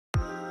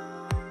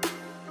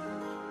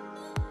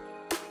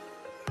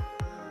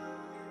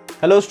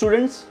Hello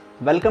students,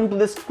 welcome to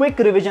this quick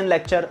revision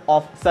lecture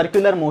of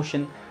circular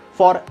motion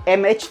for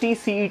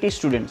MHTCET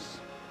students.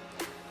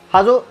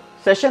 हा जो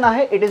session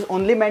आहे it is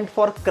only meant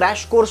for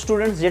crash course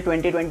students जे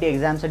 2020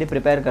 एक्झामसाठी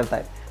prepare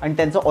करतायत आणि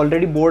त्यांचं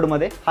ऑलरेडी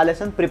बोर्डमध्ये हा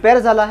लेसन प्रिपेअर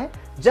झाला आहे.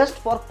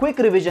 Just for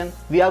quick revision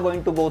we R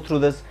going to go through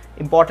this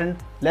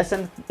important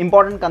lesson,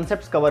 important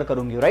concepts cover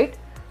करून घेऊ. राईट.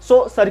 सो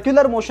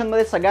सर्क्युलर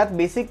मोशनमध्ये सगळ्यात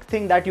basic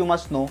thing that you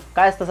must know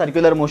काय असतं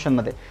सर्क्युलर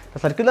मोशनमध्ये. तर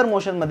सर्क्युलर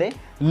मोशनमध्ये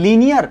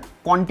लिनियर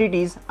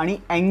क्वांटिटीज आणि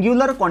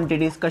angular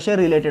quantities कशा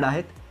related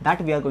आहेत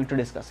that we R going to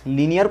discuss.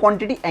 Linear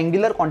quantity,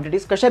 angular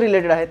quantities कशा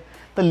रिलेटेड आहेत.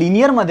 तर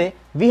लिनियरमध्ये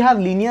we have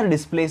linear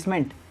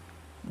displacement,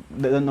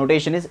 the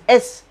notation is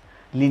S.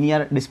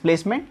 Linear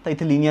displacement तर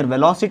इथे लिनियर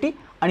वेलॉसिटी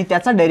आणि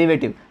त्याचा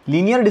derivative,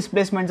 linear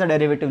डिस्प्लेसमेंटचा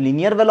derivative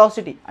linear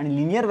velocity आणि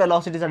linear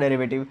वेलॉसिटीचा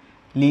derivative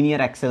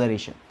linear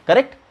acceleration.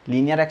 Correct,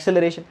 linear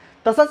acceleration.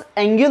 तसंच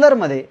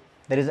अँग्युलरमध्ये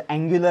there is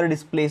angular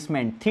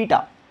displacement theta.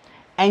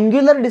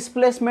 Angular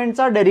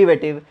डिस्प्लेसमेंटचा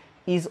derivative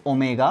is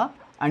omega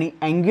आणि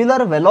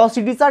angular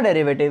वेलॉसिटीचा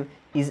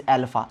derivative is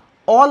alpha.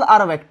 All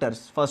R vectors.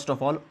 First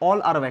of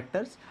all R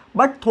vectors.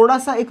 But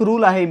थोडासा एक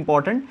rule आहे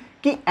important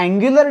की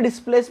angular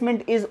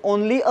displacement is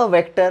only a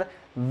vector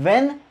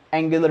when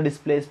angular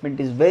displacement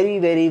is very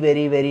very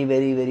very very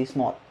very very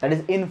small, that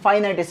is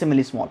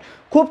इनफायनाइटेसिमली small.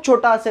 खूप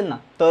छोटा असेल ना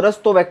तरच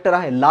तो वेक्टर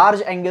आहे.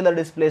 Large angular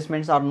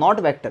displacements R not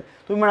vector.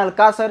 तुम्ही म्हणाल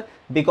का sir,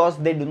 because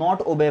they do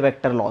not obey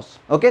vector lodge.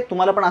 Okay,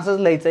 तुम्हाला पण असंच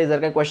लिहायचं आहे जर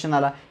काही क्वेश्चन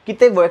आला की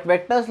ते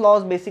वेक्टर्स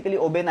लॉज बेसिकली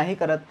ओबे नाही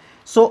करत.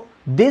 So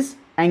this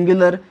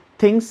angular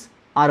things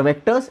R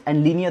vectors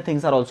and linear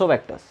things R also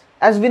vectors.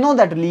 As we know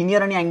that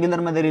linear आणि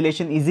अँग्युलरमध्ये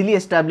रिलेशन इझिली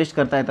एस्टॅब्लिश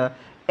करता येतं.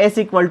 S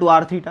equal to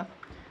R theta,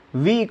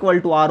 V equal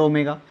to R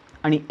omega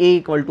आणि ए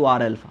equal to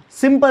R alpha.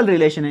 Simple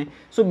relation आहे.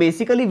 So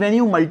basically when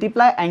you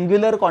multiply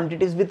angular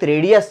quantities with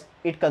radius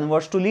it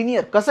converts to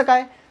linear. कसं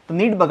काय तर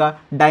नीट बघा,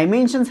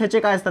 dimensions ह्याचे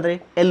काय असतात रे,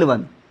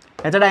 L1.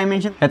 ह्याचं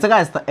डायमेन्शन ह्याचं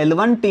काय असतं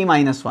L1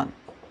 T-1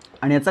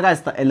 आणि याचं काय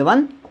असतं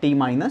L1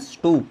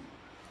 T-2.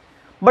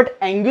 बट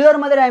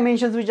अँग्युलरमध्ये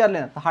डायमेन्शन्स विचारले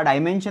ना तर हा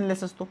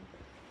डायमेन्शनलेस असतो.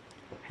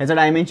 ह्याचं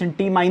डायमेन्शन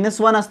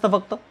T-1 असतं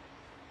फक्त,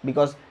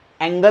 बिकॉज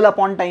अँगल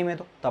अपॉन टाईम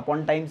येतो तर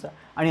अपॉन टाईमचा,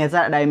 आणि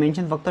ह्याचा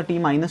डायमेन्शन फक्त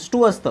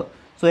T-2 असतं.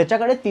 सो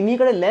ह्याच्याकडे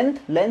तिन्हीकडे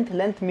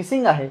लेंथ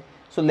मिसिंग आहे.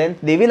 सो लेंथ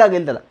द्यावी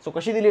लागेल त्याला. सो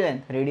कशी दिली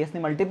लेंथ, रेडियसने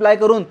मल्टिप्लाय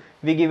करून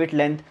we give it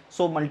length.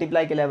 So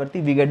multiply केल्यावरती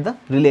we get the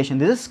relation.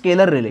 This is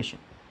scalar relation.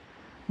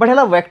 But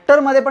ह्याला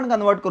वेक्टरमध्ये पण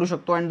कन्वर्ट करू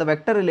शकतो and the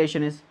vector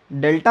relation is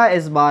delta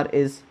S bar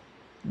is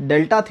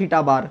delta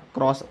theta bar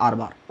cross R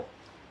bar.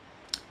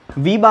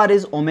 V bar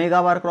is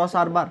omega bar cross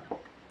R bar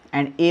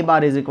and A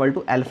bar is equal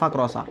to alpha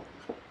cross R.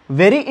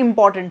 Very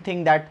important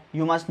thing that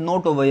you must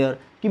note over here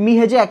की मी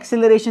हे जे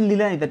acceleration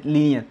लिहिलं नाही तर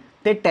linear,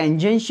 ते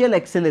tangential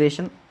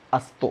acceleration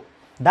असतो.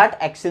 That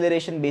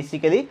acceleration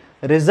basically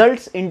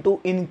results in to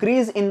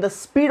increase in the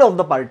speed of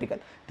the particle.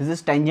 This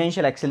is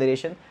tangential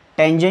acceleration,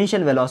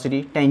 tangential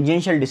velocity,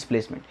 tangential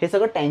displacement. हे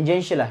सगळं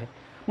टँजेन्शियल आहे.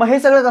 मग हे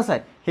सगळं कसं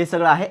आहे, हे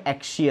सगळं आहे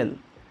ॲक्शियल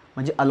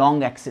म्हणजे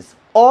along axis.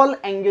 All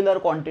angular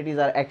quantities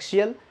R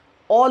ॲक्शियल,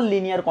 all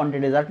linear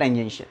quantities R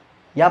tangential.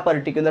 या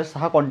पर्टिक्युलर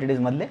 6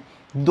 क्वांटिटीजमधले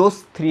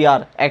दोज 3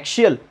 आर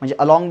ॲक्शियल म्हणजे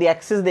along the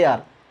axis they are,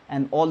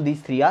 and all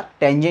these 3 R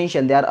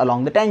tangential, they are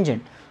along the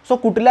tangent. So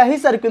कुठल्याही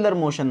सर्क्युलर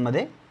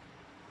मोशनमध्ये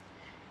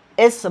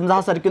एस, समजा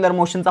हा circular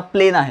मोशनचा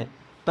plain आहे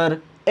तर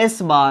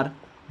S bar,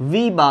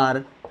 V bar,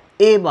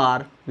 A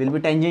bar will be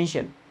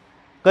tangential.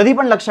 कधी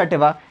पण लक्षात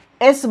ठेवा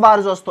एस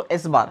बार जो असतो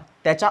एस बार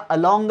त्याच्या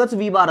अलॉंगच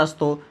व्ही बार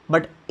असतो.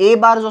 बट ए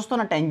बार जो असतो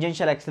ना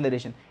tangential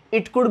acceleration,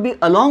 it could be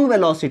along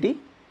velocity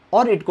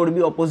और it could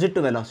be opposite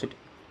to velocity.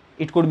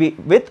 It could be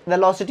with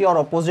velocity और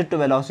ऑपोजिट टू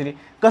वेलॉसिटी.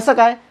 कसं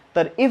काय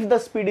तर if the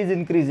speed is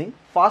increasing,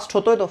 fast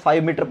होतोय तो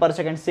 5 मीटर पर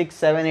सेकंड, 6,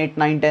 7, 8,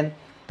 9, 10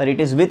 तर it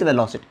is with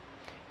velocity.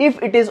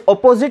 If it is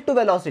opposite to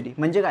velocity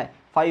म्हणजे काय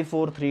 5,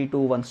 4, 3,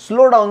 2, 1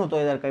 slow down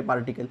होतोय जर काही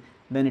particle,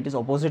 then it is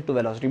opposite to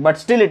velocity. But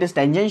still it is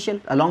tangential,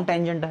 along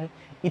tangent आहे.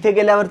 इथे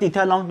गेल्यावरती इथे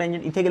अलॉंग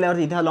टँजेंट, इथे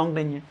गेल्यावरती इथे अलॉंग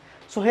टँजेंट.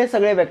 सो हे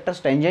सगळे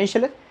वेक्टर्स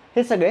टँजेन्शियल आहेत.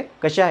 हे सगळे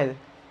कसे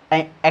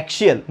आहेत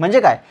ॲक्शियल. म्हणजे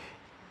काय,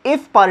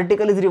 if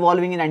particle is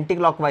revolving in anti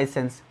clockwise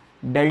sense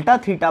delta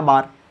theta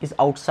bar is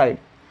outside,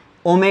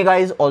 omega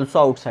is also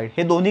outside.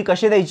 हे दोन्ही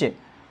कसे द्यायचे,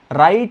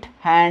 right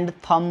hand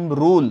thumb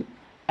rule.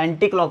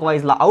 Anti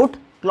क्लॉकवाईजला out,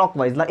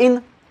 क्लॉकवाईजला in.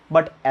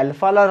 But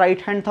अल्फाला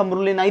right hand thumb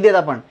rule नाही देत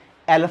आपण.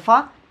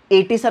 अल्फा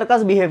 80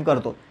 सारखाच बिहेव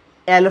करतो.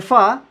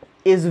 Alpha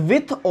is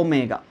with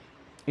omega,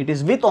 it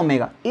is with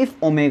omega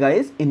if omega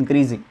is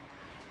increasing.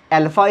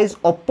 Alpha is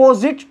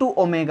opposite to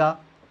omega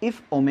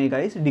if omega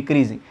is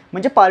decreasing.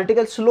 म्हणजे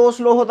particle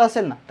slow होत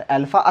असेल ना तर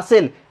अल्फा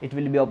असेल, it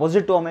will be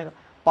opposite to omega.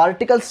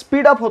 Particle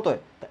speed up होतोय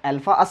तर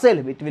alpha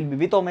असेल, it will be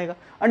with omega.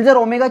 आणि जर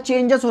ओमेगा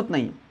चेंजच होत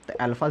नाही तर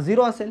अल्फा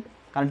 0 असेल,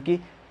 कारण की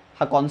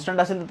हा कॉन्स्टंट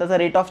असेल तर त्याचा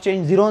रेट ऑफ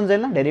चेंज 0 होऊन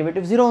जाईल ना,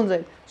 डेरिव्हेटिव्ह 0 होऊन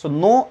जाईल. So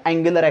no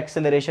angular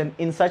acceleration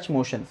in such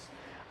motions.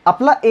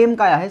 आपला एम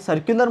काय आहे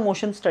सर्क्युलर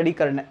मोशन स्टडी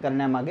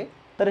करण्यामागे,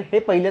 तर हे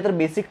पहिले तर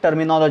बेसिक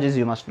टर्मिनॉलॉजीज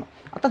यू मस्ट नो.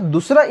 आता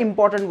दुसरा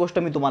इम्पॉर्टंट गोष्ट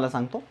मी तुम्हाला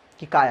सांगतो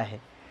की काय आहे.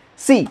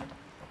 सी,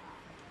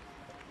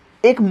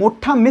 एक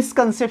मोठा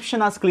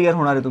मिसकन्सेप्शन आज क्लिअर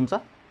होणार आहे तुमचा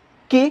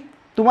की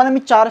तुम्हाला मी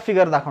 4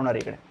 फिगर दाखवणार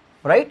इकडे,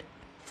 right.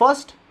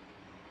 First,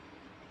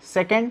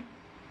 second,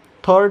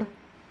 third,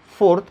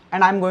 fourth,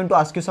 and I am going to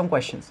ask you some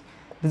questions.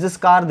 This is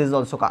car, this is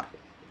also car.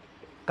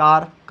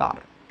 Car, car,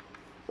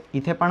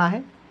 इथे पण आहे,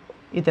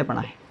 इथे पण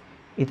आहे,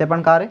 इथे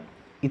पण कार आहे,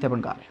 इथे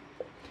पण कार आहे.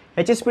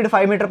 ह्याची स्पीड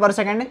 5 मीटर पर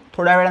सेकंड आहे,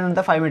 थोड्या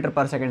वेळानंतर 5 मीटर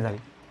पर सेकंड झाली.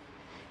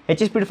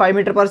 ह्याची स्पीड 5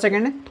 मीटर पर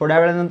सेकंड आहे, थोड्या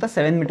वेळानंतर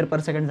 7 मीटर पर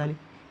सेकंड झाली.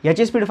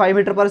 ह्याची स्पीड 5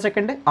 मीटर पर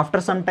सेकंड आहे, आफ्टर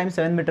सम टाइम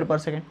 7 मीटर पर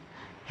सेकंड.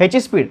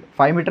 ह्याची स्पीड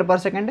 5 मीटर पर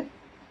सेकंड आहे,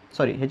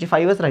 सॉरी ह्याची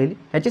 5च राहिली,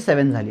 ह्याची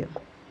 7 झाली.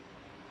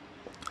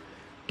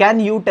 Can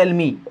you tell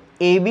me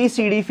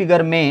ABCD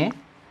figure में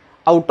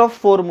out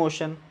of 4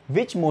 motion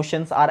which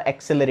motions R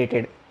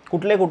ॲक्सेलरेटेड.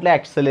 कुठले कुठले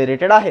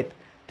ॲक्सेलरेटेड आहेत.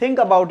 Think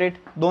about it.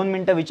 2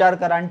 मिनटं विचार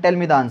करा आणि टेल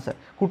मी द आन्सर.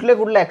 कुठले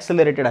कुठले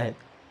ॲक्सेलरेटेड आहेत.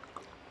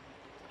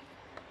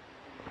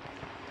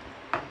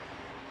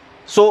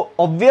 सो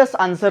ऑब्वियस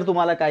आन्सर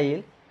तुम्हाला काय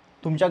येईल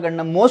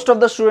तुमच्याकडनं. मोस्ट ऑफ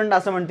द स्टुडंट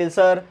असं म्हणतील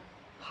सर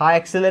हा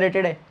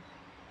ॲक्सेलरेटेड आहे,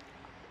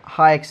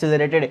 हा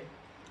ॲक्सेलरेटेड आहे,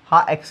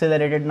 हा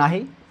ॲक्सेलरेटेड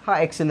नाही, हा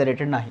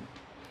ॲक्सेलरेटेड नाही.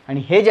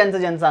 आणि हे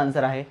ज्यांचं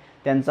आन्सर आहे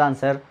त्यांचं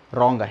आन्सर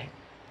रॉंग आहे.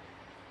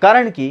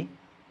 कारण की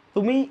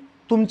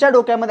तुमच्या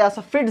डोक्यामध्ये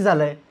असं फिट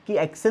झालं आहे की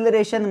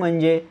ॲक्सेलरेशन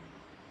म्हणजे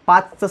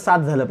 5चं 7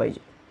 झालं पाहिजे,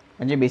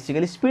 म्हणजे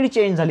बेसिकली स्पीड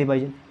चेंज झाली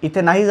पाहिजे.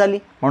 इथे नाही झाली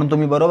म्हणून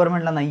तुम्ही बरोबर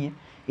म्हणला नाही आहे,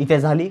 इथे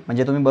झाली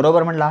म्हणजे तुम्ही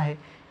बरोबर म्हणला आहे,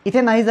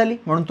 इथे नाही झाली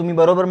म्हणून तुम्ही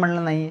बरोबर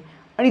म्हणला नाही आहे,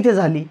 आणि इथे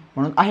झाली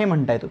म्हणून आहे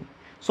म्हणताय तुम्ही.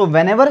 सो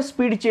वेनेवर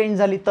स्पीड चेंज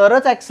झाली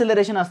तरच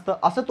ॲक्सेलरेशन असतं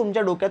असं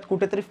तुमच्या डोक्यात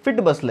कुठेतरी फिट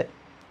बसलं आहे,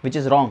 which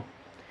is wrong.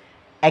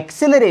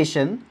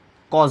 Acceleration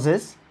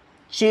causes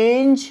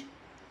change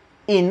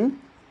in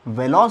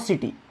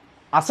velocity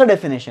असं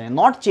डेफिनेशन आहे,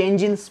 नॉट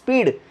चेंज इन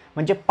स्पीड.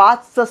 म्हणजे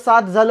 5चं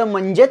 7 झालं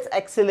म्हणजेच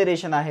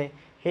ॲक्सेलरेशन आहे,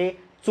 हे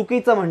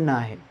चुकीचं म्हणणं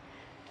आहे.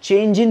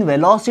 चेंज इन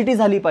वेलॉसिटी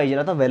झाली पाहिजे.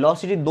 आता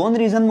वेलॉसिटी 2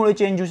 रिझनमुळे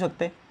चेंज होऊ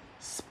शकते.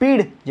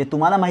 स्पीड जे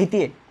तुम्हाला माहिती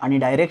आहे आणि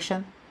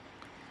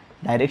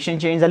डायरेक्शन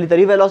चेंज झाली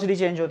तरी वेलॉसिटी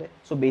चेंज होते.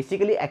 So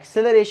basically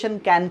acceleration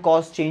can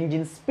cause change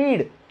in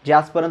speed जे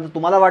आजपर्यंत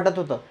तुम्हाला वाटत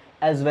होतं,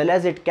 as well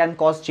as it can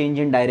cause change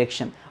in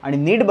direction. आणि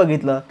नीट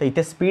बघितलं तर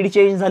इथे स्पीड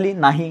चेंज झाली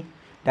नाही,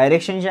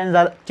 डायरेक्शन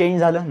चेंज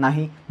झालं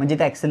नाही, म्हणजे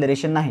ते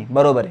ॲक्सेलरेशन नाही.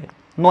 बरोबर आहे,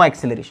 नो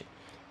ॲक्सेलरेशन.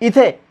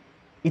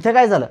 इथे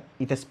काय झालं,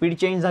 इथे स्पीड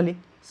चेंज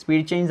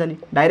झाली,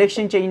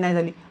 डायरेक्शन चेंज नाही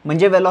झाली,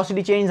 म्हणजे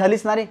वेलॉसिटी चेंज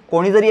झालीच ना रे.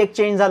 कोणी जरी एक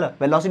चेंज झालं,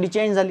 वेलॉसिटी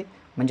चेंज झाली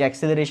म्हणजे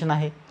ॲक्सेलरेशन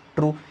आहे.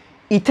 ट्रू.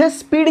 इथे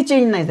स्पीड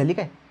चेंज नाही झाली,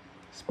 काय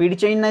स्पीड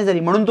चेंज नाही झाली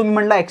म्हणून तुम्ही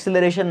म्हणला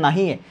ॲक्सेलरेशन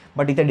नाही आहे.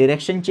 बट इथे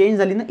डिरेक्शन चेंज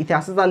झाली ना, इथे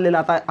असं चाललेलं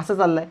आता असं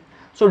चाललं आहे.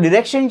 सो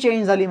डिरेक्शन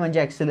चेंज झाली म्हणजे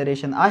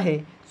ॲक्सेलरेशन आहे.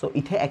 सो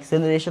इथे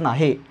ॲक्सेलरेशन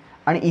आहे.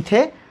 आणि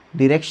इथे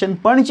डिरेक्शन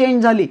पण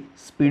चेंज झाली,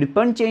 स्पीड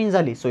पण चेंज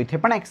झाली, सो इथे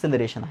पण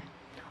ॲक्सेलरेशन आहे.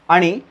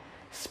 आणि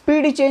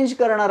स्पीड चेंज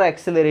करणारं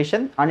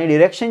ॲक्सेलरेशन आणि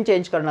डिरेक्शन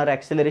चेंज करणारं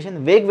ॲक्सेलरेशन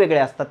वेगवेगळे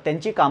असतात,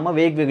 त्यांची कामं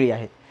वेगवेगळी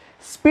आहेत.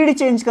 स्पीड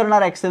चेंज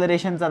करणारं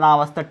ॲक्सेलरेशनचं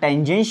नाव असतं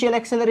टँजेन्शियल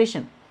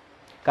ॲक्सेलरेशन,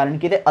 कारण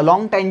की ते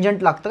अलॉंग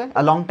टँजंट लागतं, काय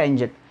अलॉंग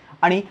टँजंट.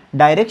 आणि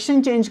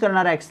डायरेक्शन चेंज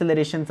करणाऱ्या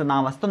ॲक्सेलरेशनचं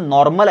नाव असतं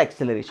नॉर्मल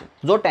ॲक्सेलरेशन,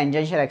 जो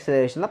टँजेन्शियल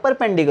ॲक्सेलरेशनला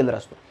परपेंडिक्युलर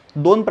असतो.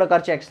 2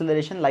 प्रकारचे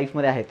ॲक्सेलरेशन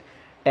लाईफमध्ये आहेत.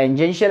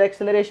 टँजेन्शियल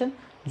ॲक्सेलरेशन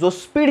जो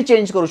स्पीड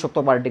चेंज करू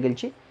शकतो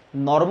पार्टिकलची,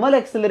 नॉर्मल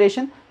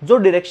ॲक्सेलरेशन जो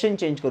डिरेक्शन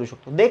चेंज करू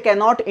शकतो. दे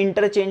कॅनॉट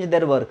इंटरचेंज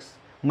देअर वर्क्स.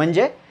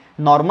 म्हणजे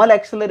normal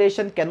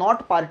acceleration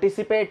cannot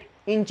participate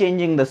in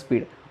changing the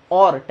speed,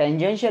 और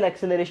tangential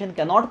acceleration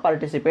cannot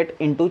participate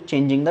in to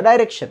changing the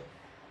direction.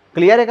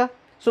 Clear आहे का?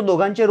 सो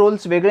दोघांचे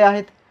रोल्स वेगळे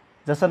आहेत,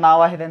 जसं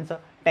नाव आहे त्यांचं.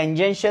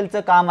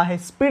 टँजेन्शियलचं काम आहे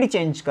स्पीड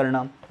चेंज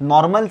करणं,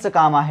 नॉर्मलचं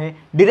काम आहे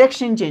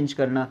डिरेक्शन चेंज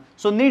करणं.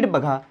 सो नीट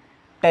बघा,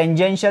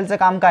 टँजेन्शियलचं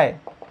काम काय,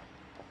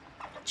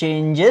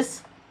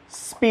 चेंजेस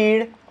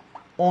स्पीड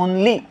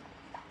ओनली.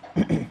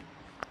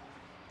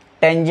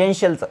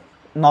 टँजेन्शियलचं.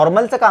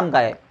 नॉर्मलचं काम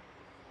काय आहे,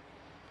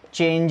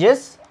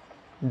 चेंजेस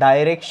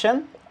डायरेक्शन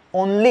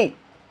ओनली.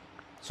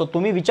 सो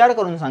तुम्ही विचार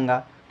करून सांगा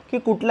की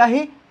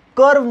कुठलाही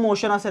कर्व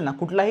मोशन असेल ना,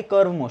 कुठलाही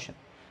कर्व मोशन,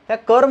 त्या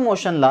कर्व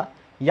मोशनला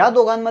या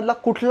दोघांमधला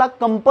कुठला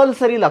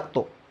कंपल्सरी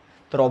लागतो,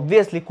 तर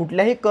ऑब्व्हियसली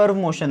कुठल्याही कर्व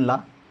मोशनला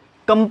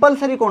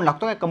कंपल्सरी कोण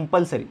लागतो, काय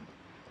कंपल्सरी.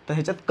 तर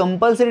ह्याच्यात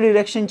कंपल्सरी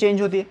डिरेक्शन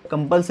चेंज होती,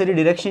 कंपल्सरी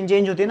डिरेक्शन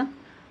चेंज होती ना,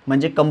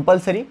 म्हणजे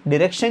कंपल्सरी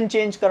डिरेक्शन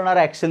चेंज करणारं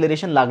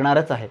ॲक्सेलरेशन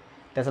लागणारच आहे,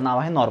 त्याचं नाव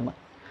आहे नॉर्मल.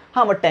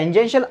 हां, मग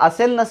टँजेन्शियल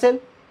असेल नसेल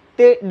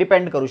ते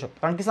डिपेंड करू शकतो,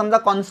 कारण की समजा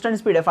कॉन्स्टंट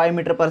स्पीड आहे 5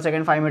 मीटर पर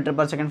सेकंड, 5 मीटर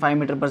पर सेकंड, 5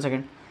 मीटर पर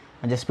सेकंड,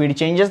 म्हणजे स्पीड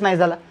चेंजेस नाही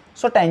झाला.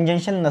 सो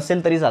टँजेन्शियल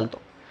नसेल तरी चालतो.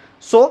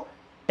 सो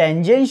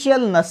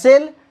टँजेन्शियल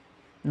नसेल,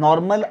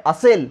 नॉर्मल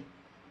असेल,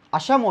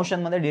 अशा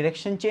मोशनमध्ये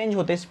डिरेक्शन चेंज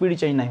होते, स्पीड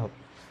चेंज नाही होत.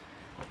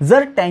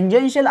 जर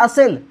टँजेन्शियल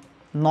असेल,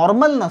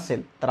 नॉर्मल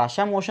नसेल, तर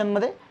अशा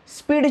मोशनमध्ये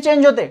स्पीड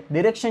चेंज होते,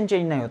 डिरेक्शन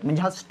चेंज नाही होत,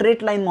 म्हणजे हा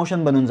स्ट्रेट लाईन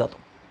मोशन बनून जातो.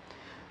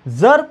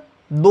 जर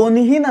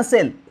दोन्ही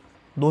नसेल,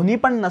 दोन्ही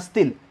पण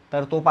नसतील,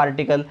 तर तो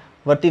पार्टिकल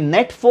वरती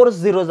नेट फोर्स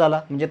 0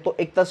 झाला, म्हणजे तो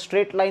एक तर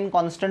स्ट्रेट लाईन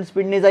कॉन्स्टंट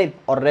स्पीडने जाईल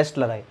और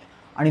रेस्टला राहील.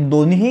 आणि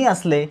दोन्ही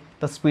असले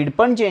तर स्पीड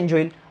पण चेंज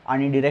होईल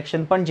आणि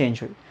डिरेक्शन पण चेंज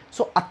होईल.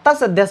 सो आत्ता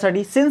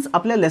सध्यासाठी सिन्स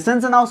आपल्या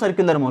लेसनचं नाव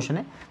सर्क्युलर मोशन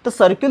आहे, तर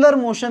सर्क्युलर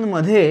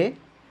मोशनमध्ये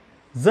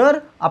जर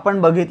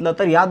आपण बघितलं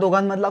तर या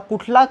दोघांमधला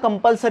कुठला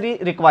कंपल्सरी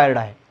रिक्वायर्ड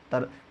आहे,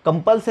 तर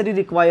कंपल्सरी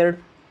रिक्वायर्ड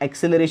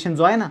ॲक्सेलरेशन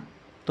जो आहे ना,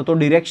 तर तो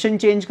डिरेक्शन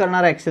चेंज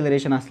करणारा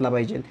ॲक्सेलरेशन असला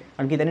पाहिजे,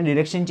 कारण की त्याने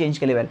डिरेक्शन चेंज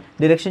केले पाहिजे.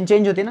 डिरेक्शन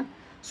चेंज होते ना,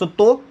 सो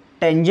तो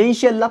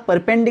टँजेन्शियलला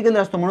परपेंडिक्युलर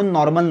असतो म्हणून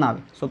नॉर्मल नाव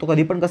आहे. सो तो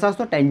कधी पण कसा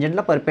असतो,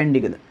 टँजंटला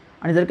परपेंडिक्युलर.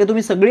 आणि जर का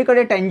तुम्ही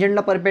सगळीकडे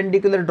टँजंटला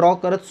परपेंडिक्युलर ड्रॉ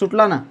करत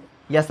सुटला ना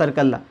या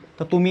सर्कलला,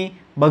 तर तुम्ही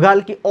बघाल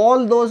की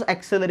all those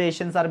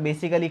ॲक्सेलरेशन्स R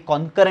basically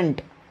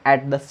concurrent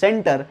at the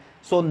centre.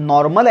 So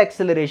normal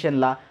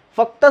ॲक्सेलरेशनला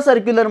फक्त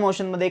सर्क्युलर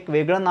मोशनमध्ये एक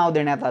वेगळं नाव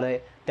देण्यात आलं आहे.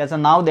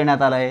 त्याचं नाव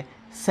देण्यात आलं आहे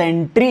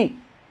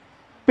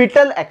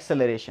centripetal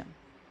acceleration.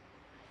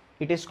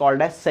 It is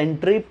called as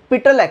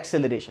centripetal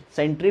acceleration.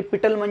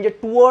 Centripetal म्हणजे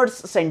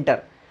टुवर्ड्स सेंटर.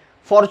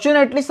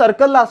 फॉर्च्युनेटली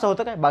सर्कलला असं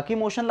होतं काय, बाकी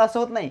मोशनला असं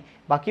होत नाही.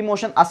 बाकी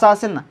मोशन असा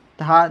असेल ना,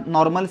 तर हा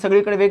नॉर्मल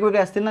सगळीकडे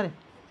वेगवेगळे असतील ना रे,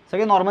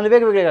 सगळे नॉर्मल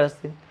वेगवेगळे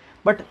असतील.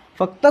 बट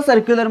फक्त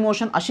सर्क्युलर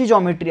मोशन अशी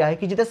जॉमेट्री आहे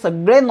की जिथे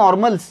सगळे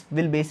normals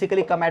will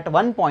basically come at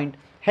one point.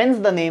 Hence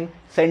the name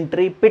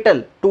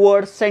centripetal,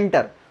 towards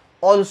centre.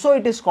 Also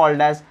it is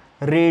called as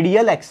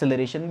radial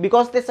acceleration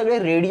because ते सगळे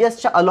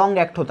रेडियसच्या अलॉंग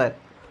ॲक्ट होत आहेत.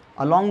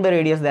 Along the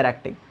radius they are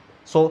acting.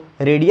 So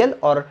radial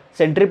और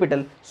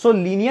centripetal. So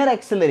linear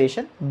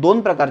acceleration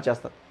दोन प्रकारचे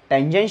असतात.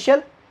 Tangential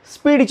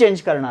speed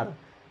change करणार,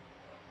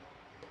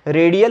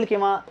 radial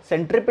किंवा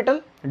सेंट्रीपिटल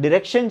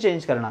डिरेक्शन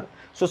चेंज करणार.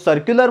 So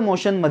circular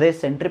मोशनमध्ये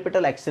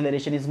centripetal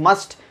acceleration is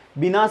must.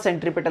 बिना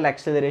centripetal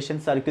acceleration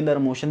circular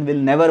motion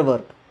will never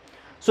work.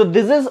 So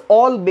this is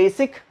all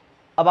basic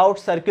about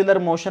circular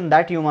motion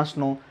that you must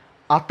know.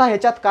 आता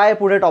ह्याच्यात काय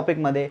पुढे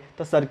टॉपिकमध्ये,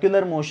 तर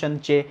circular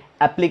मोशनचे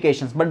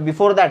applications. But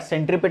before that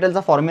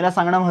सेंट्रीपिटलचा formula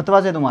सांगणं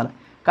महत्त्वाचं आहे तुम्हाला.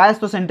 काय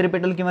असतो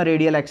सेंट्रीपिटल किंवा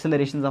radial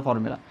ॲक्सेलरेशनचा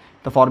formula?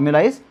 The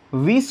formula is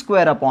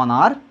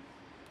v²/r,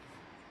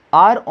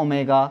 r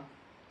omega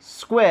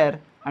square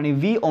आणि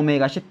v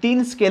ओमेगा. असे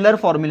तीन स्केलर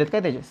फॉर्म्युले आहेत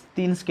काय त्याचे,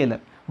 तीन स्केलर.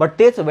 बट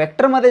तेच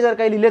वेक्टरमध्ये जर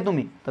काही लिहिले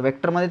तुम्ही, तर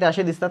वेक्टरमध्ये ते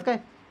असे दिसतात काय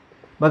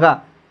बघा.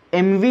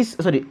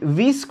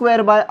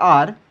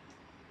 v²/r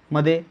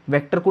मध्ये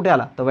वेक्टर कुठे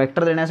आला, तर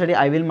वेक्टर देण्यासाठी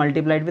I will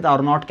multiply it with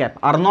r0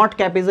 cap. r0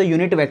 cap is a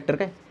unit vector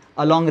काय,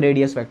 along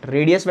radius vector.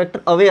 Radius vector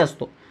away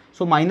असतो,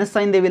 सो मायनस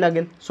साईन द्यावी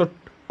लागेल. So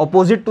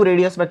opposite to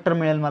radius vector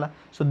मिळेल मला.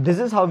 So this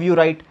is how you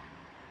right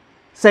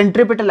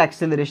centripetal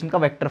acceleration का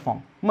vector form.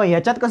 मग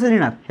ह्याच्यात कसं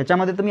लिहिणार,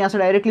 ह्याच्यामध्ये तुम्ही असं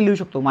डायरेक्टली लिहू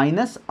शकतो,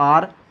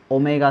 -r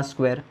ओमेगा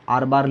स्क्वेअर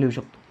r बार लिहू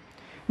शकतो.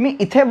 मी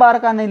इथे बार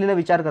का नाही लिहिला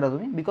विचार करा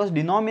तुम्ही, बिकॉज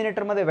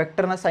डिनॉमिनेटरमध्ये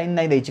वेक्टरना साईन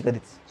नाही द्यायची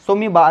कधीच. सो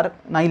मी बार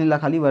नाही लिहिला,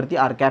 खाली वरती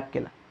r कॅप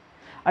केला.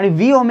 आणि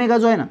v ओमेगा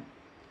जो आहे ना,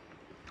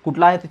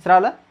 कुठला आहे तिसरा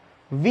आला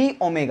v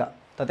ओमेगा,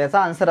 तर त्याचा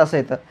आन्सर असं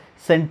येतं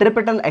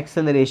centripetal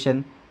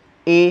acceleration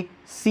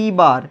AC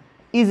bar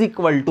is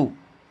equal to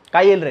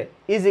काय येईल रे,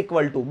 इज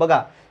इक्वल टू.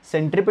 बघा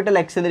सेंट्रीपिटल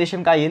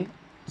ॲक्सेलरेशन काय येईल,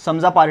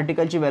 समजा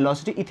पार्टिकलची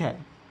वेलॉसिटी इथे आहे,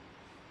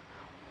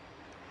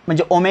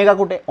 म्हणजे ओमेगा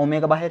कुठे,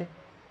 ओमेगा बाहेर आहे,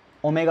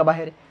 ओमेगा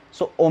बाहेर आहे.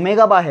 सो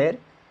ओमेगा बाहेर,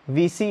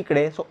 VC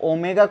इकडे. सो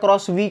ओमेगा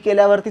क्रॉस V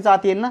केल्यावरतीच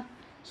आत येईल ना.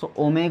 So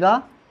omega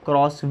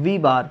cross V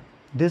bar,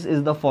 this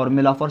is the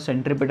formula for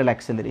centripetal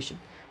acceleration.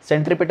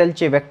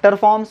 सेंट्रीपिटलचे vector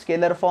form,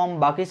 scalar form,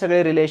 बाकी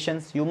सगळे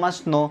relations you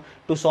must know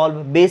to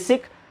solve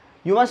basic.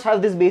 You must have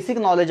this basic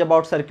knowledge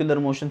about circular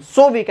motion,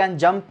 so we can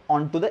jump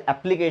on to the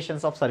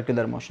applications of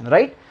circular motion,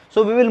 right?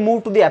 So we will move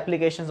to the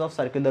applications of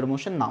circular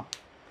motion now.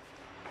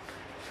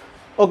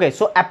 Okay,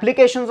 so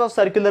applications of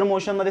circular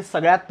motion मध्ये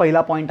सगळ्यात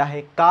पहिला point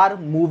आहे car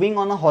moving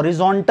on a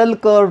horizontal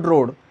curved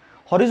road.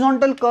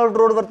 Horizontal curved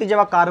रोडवरती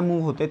जेव्हा car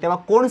move होते तेव्हा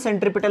कोण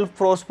centripetal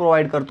force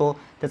provide करतो,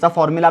 त्याचा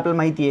फॉर्म्युला आपल्याला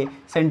माहिती आहे.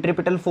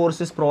 Centripetal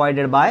force is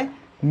provided bye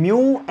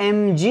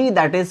μmg,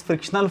 that is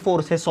frictional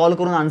force. हे सॉल्व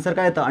करून आन्सर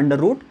काय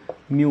येतं,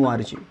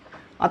 √μrg.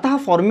 आता हा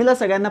फॉर्म्युला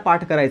सगळ्यांना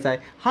पाठ करायचा आहे.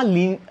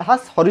 हा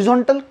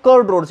हॉरिझॉन्टल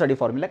कर्व्ड रोडसाठी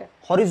फॉर्म्युला काय.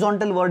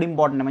 हॉरिझॉन्टल वर्ड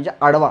इम्पॉर्टंट आहे, म्हणजे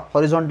आडवा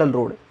हॉरिझॉन्टल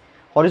रोड.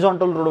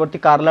 हॉरिझॉन्टल रोडवरती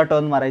कारला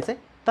टर्न मारायचं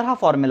आहे, तर हा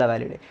फॉर्म्युला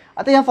व्हॅलिड आहे.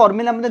 आता या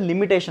फॉर्म्युल्यामध्ये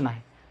लिमिटेशन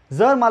आहे.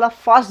 जर मला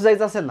फास्ट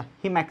जायचं असेल ना,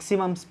 ही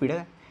मॅक्सिमम स्पीड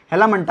आहे,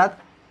 ह्याला म्हणतात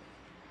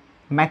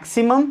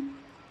maximum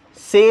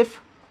safe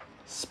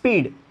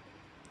speed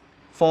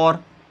for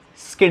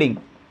skidding.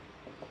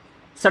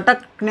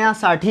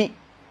 सटकण्यासाठी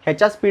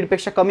ह्याच्या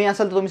स्पीडपेक्षा कमी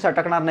असेल तर तुम्ही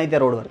सटकणार नाही त्या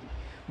रोडवर.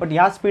 बट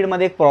ह्या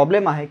स्पीडमध्ये एक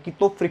प्रॉब्लेम आहे की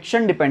तो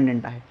फ्रिक्शन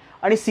डिपेंडेंट आहे.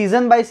 आणि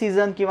सीझन बाय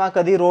सीझन किंवा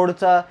कधी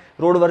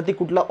रोडवरती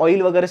कुठलं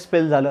ऑइल वगैरे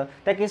स्पेल झालं,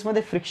 त्या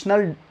केसमध्ये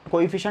फ्रिक्शनल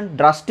कोइफिशियंट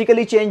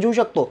ड्रास्टिकली चेंज होऊ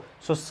शकतो.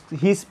 सो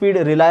ही स्पीड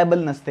रिलायबल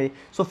नसते.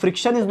 So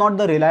friction is not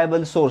the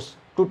reliable source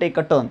to take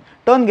a turn.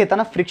 Turn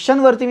घेताना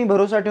फ्रिक्शनवरती मी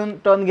भरोसा ठेवून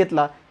टर्न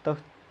घेतला तर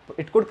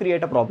इट कुड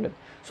create a problem.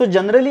 So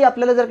generally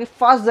आपल्याला जर काही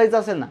फास्ट जायचं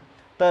असेल ना,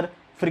 तर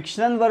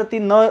फ्रिक्शनवरती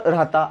न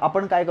राहता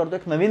आपण काय करतो,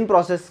 एक नवीन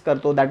प्रोसेस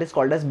करतो, that is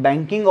called age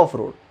banking of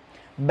road.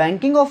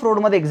 Banking of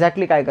रोडमध्ये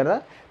exactly काय करतात,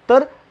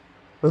 तर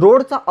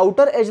रोडचा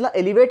आउटर एजला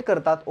एलिव्हेट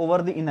करतात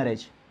ओव्हर द इनर एज.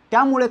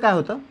 त्यामुळे काय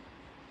होतं,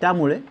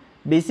 त्यामुळे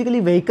बेसिकली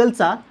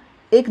व्हेकलचा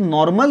एक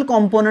नॉर्मल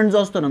कॉम्पोनंट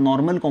जो असतो ना,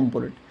 नॉर्मल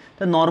कॉम्पोनंट,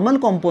 तर नॉर्मल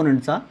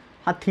कॉम्पोनंटचा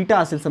हा थीटा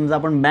असेल, समजा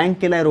आपण बँक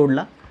केला आहे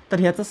रोडला, तर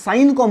ह्याचा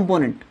साईन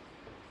कॉम्पोनंट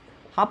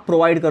हा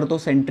प्रोव्हाइड करतो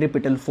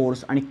सेंट्रीपिटल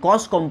फोर्स आणि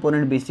cos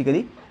component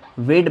basically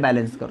weight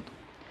balance करतो.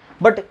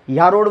 बट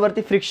ह्या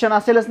रोडवरती फ्रिक्शन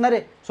असेलच ना रे,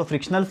 सो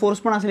फ्रिक्शनल फोर्स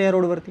पण असेल या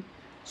रोडवरती.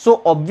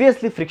 सो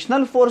ऑब्व्हियसली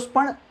फ्रिक्शनल फोर्स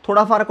पण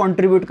थोडाफार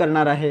कॉन्ट्रीब्यूट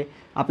करणार आहे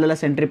आपल्याला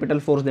सेंट्रिपिटल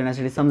फोर्स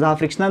देण्यासाठी. समजा हा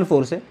फ्रिक्शनल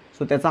फोर्स आहे,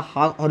 सो त्याचा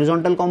हा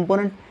horizontal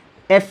component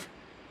F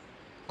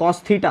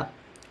cos theta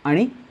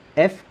आणि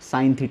एफ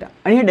साइन थीटा,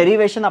 आणि हे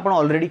डेरिव्हेशन आपण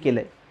ऑलरेडी केलं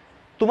आहे.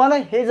 तुम्हाला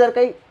हे जर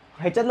काही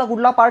ह्याच्यातला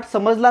कुठला पार्ट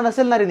समजला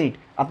नसेल ना रे नीट,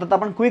 आता तर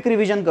आपण क्विक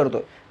रिव्हिजन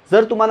करतोय,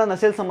 जर तुम्हाला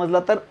नसेल समजला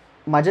तर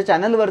माझ्या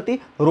चॅनलवरती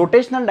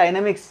रोटेशनल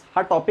डायनॅमिक्स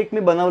हा टॉपिक मी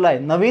बनवला आहे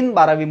नवीन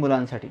 12वी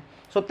मुलांसाठी.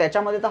 सो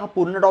त्याच्यामध्ये तर हा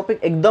पूर्ण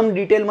टॉपिक एकदम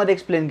डिटेलमध्ये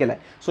एक्सप्लेन केला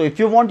आहे. So if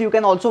you want you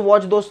can also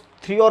watch those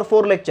 3 or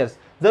 4 lectures.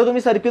 जर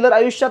तुम्ही सर्क्युलर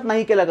आयुष्यात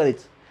नाही केला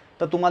कधीच,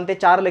 तर तुम्हाला ते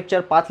 4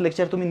 लेक्चर 5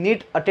 लेक्चर तुम्ही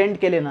नीट अटेंड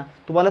केले ना,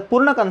 तुम्हाला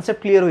पूर्ण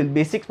कन्सेप्ट क्लिअर होईल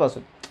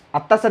बेसिक्सपासून.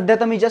 आत्ता सध्या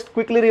तर मी जस्ट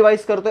क्विकली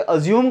रिवाइज करतोय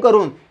अज्युम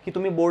करून की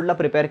तुम्ही बोर्डला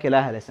प्रिपेअर केला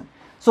आहे लेसन.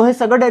 सो हे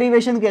सगळं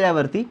डेरिव्हेशन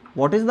केल्यावरती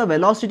व्हॉट इज द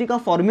वेलॉसिटी का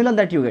formula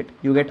that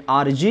you get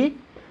R G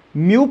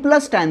mu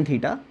plus tan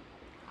theta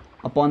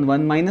upon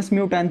 1 minus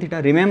mu tan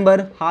theta.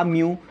 Remember हा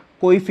mu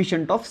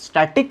coefficient of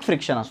static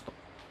friction असतो.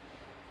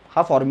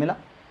 हा फॉर्म्युला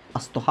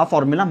असतो. हा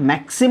फॉर्म्युला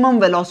मॅक्सिमम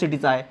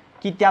वेलॉसिटीचा आहे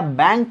की त्या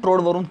बँक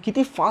रोडवरून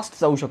किती फास्ट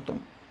जाऊ शकतो.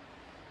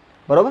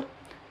 बरोबर,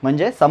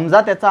 म्हणजे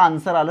समजा त्याचा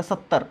आन्सर आलं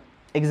 70,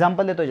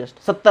 एक्झाम्पल देतो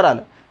जस्ट 70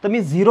 आलं, तर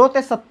मी 0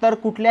 ते 70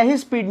 कुठल्याही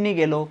स्पीडनी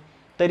गेलो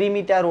तरी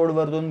मी त्या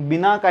रोडवरून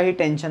बिना काही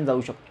टेन्शन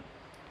जाऊ शकतो.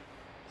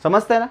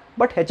 समजतंय ना.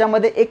 बट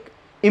ह्याच्यामध्ये एक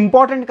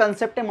इम्पॉर्टंट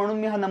कन्सेप्ट आहे म्हणून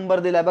मी हा नंबर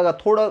दिला आहे. बघा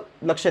थोडं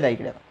लक्ष द्या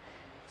इकडे.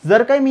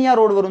 जर काही मी या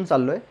रोडवरून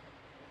चाललो आहे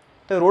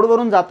तर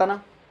रोडवरून जाताना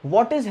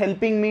what is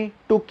helping me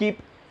to keep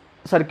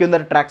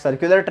circular track.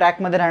 Circular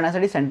ट्रॅकमध्ये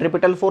राहण्यासाठी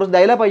सेंट्रिपिटल फोर्स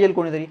द्यायला पाहिजे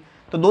कोणीतरी.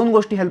 तर 2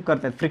 गोष्टी हेल्प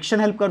करतात, फ्रिक्शन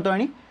हेल्प करतो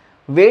आणि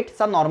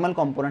वेटचा नॉर्मल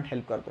कॉम्पोनंट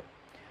हेल्प करतो.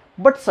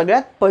 बट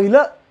सगळ्यात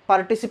पहिलं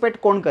पार्टिसिपेट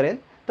कोण करेल,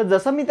 तर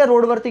जसं मी त्या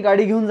रोडवरती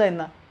गाडी घेऊन जाईन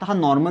ना, तर हा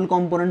नॉर्मल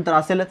कॉम्पोनंट तर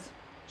असेलच.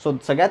 सो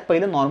सगळ्यात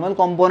पहिलं नॉर्मल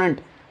कॉम्पोनंट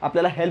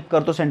आपल्याला हेल्प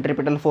करतो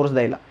सेंट्रिपिटल फोर्स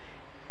द्यायला.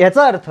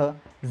 याचा अर्थ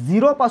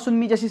 0 पासून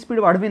मी जशी स्पीड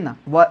वाढवीन ना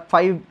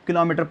 5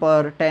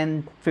 km/h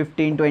 10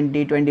 15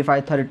 20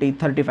 25 30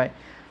 35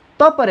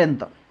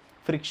 तोपर्यंत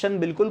फ्रिक्शन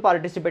बिलकुल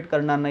पार्टिसिपेट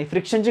करणार नाही.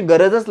 फ्रिक्शनची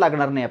गरजच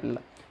लागणार नाही आपल्याला.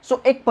 सो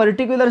एक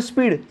पर्टिक्युलर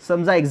स्पीड,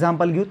 समजा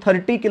एक्झाम्पल घेऊ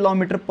 30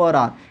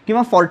 km/h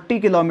किंवा 40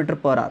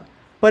 km/h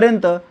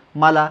पर्यंत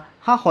मला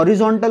हा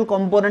हॉरिझॉन्टल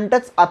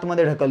कॉम्पोनंटच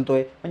आतमध्ये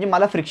ढकलतोय, म्हणजे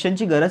मला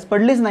फ्रिक्शनची गरज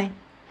पडलीच नाही.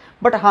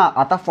 बट हां,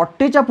 आता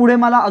 40च्या पुढे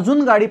मला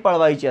अजून गाडी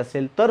पळवायची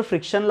असेल तर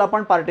फ्रिक्शनला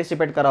पण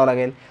पार्टिसिपेट करावं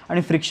लागेल,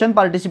 आणि फ्रिक्शन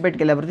पार्टिसिपेट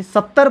केल्यावरती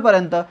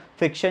 70पर्यंत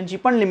फ्रिक्शनची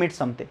पण लिमिट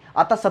संपते.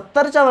 आता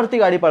 70च्या वरती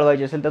गाडी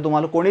पळवायची असेल तर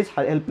तुम्हाला कोणीच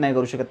हेल्प नाही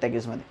करू शकत त्या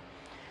केसमध्ये.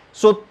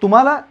 सो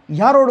तुम्हाला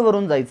ह्या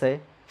रोडवरून जायचं आहे,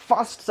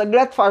 फास्ट,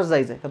 सगळ्यात फास्ट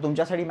जायचं आहे, तर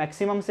तुमच्यासाठी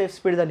मॅक्सिमम सेफ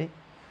स्पीड झाली.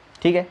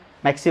 ठीक आहे,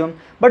 मॅक्सिमम.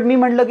 बट मी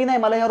म्हटलं की नाही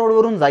मला ह्या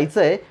रोडवरून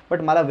जायचं आहे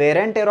बट मला wear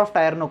and tear of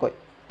tyre नको आहे,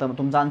 तर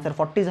तुमचा आन्सर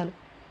 40 झालं.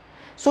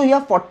 सो या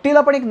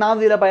 40ला पण एक नाव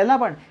दिलं पाहिजे ना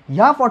आपण.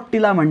 ह्या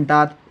 40ला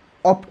म्हणतात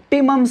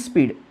ऑप्टिमम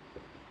स्पीड.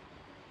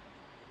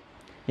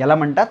 याला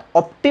म्हणतात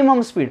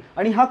ऑप्टिमम स्पीड.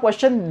 आणि हा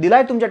क्वेश्चन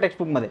दिलाय तुमच्या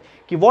टेक्स्टबुकमध्ये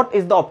की what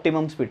is the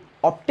optimum speed.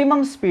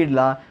 Optimum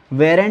स्पीडला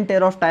wear and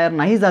tear of tyre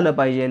नाही झालं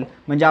पाहिजे,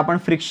 म्हणजे आपण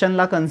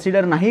फ्रिक्शनला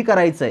कन्सिडर नाही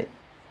करायचं आहे.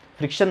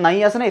 फ्रिक्शन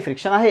नाही असं नाही,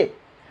 फ्रिक्शन आहे,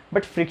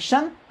 बट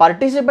फ्रिक्शन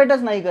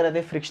पार्टिसिपेटच नाही करत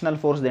आहे फ्रिक्शनल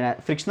फोर्स देण्यात.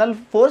 Frictional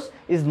force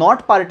is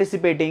not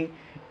participating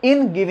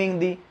in giving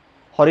the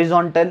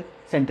horizontal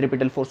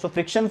centripetal force. So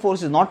friction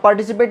force is not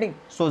participating.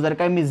 So जर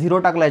काही मी 0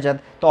 टाकला याच्यात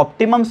तर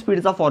ऑप्टिमम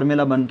स्पीडचा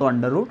फॉर्म्युला बनतो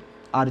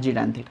 √RG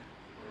tan θ.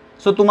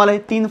 सो तुम्हाला हे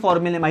 3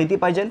 फॉर्म्युले माहिती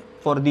पाहिजे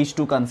फॉर दीज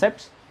 2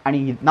 कन्सेप्ट्स.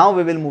 आणि now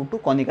we will move to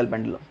conical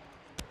pendulum.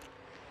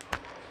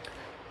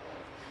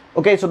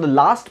 Okay, so the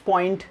last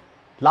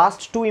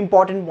 2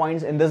 important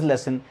points in this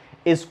lesson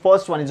is,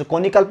 first one is a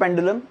conical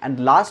pendulum and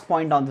last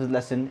point on this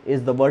lesson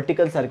is the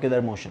vertical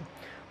circular motion.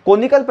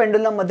 Conical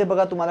pendulum मध्ये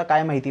बघा तुम्हाला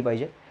काय माहिती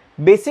पाहिजे.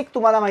 Basic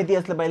तुम्हाला माहिती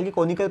असलं पाहिजे की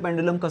कोनिकल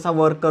पेंडुलम कसा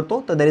वर्क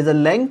करतो. तर there is a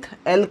length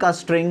L का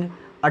string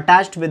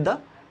attached with the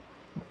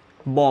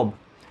Bob,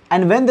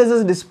 and when this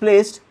is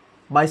displaced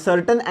by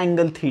certain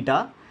angle theta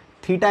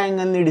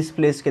अँगलनी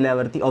displace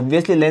केल्यावरती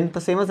ऑब्व्हियसली लेंथ तर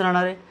सेमच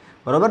राहणार आहे,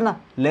 बरोबर ना.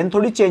 लेंथ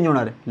थोडी चेंज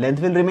होणार आहे, length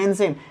will remain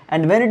same.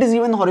 And when it is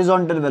given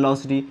horizontal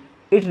velocity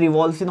it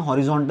revolves in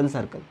horizontal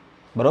circle.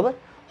 बरोबर,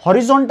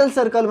 हॉरिझॉन्टल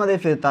सर्कलमध्ये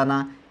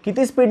फिरताना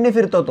किती स्पीडने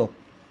फिरतो तो,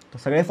 तर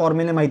सगळे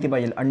फॉर्म्युले माहिती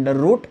पाहिजे.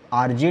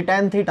 √RG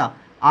tan θ.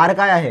 R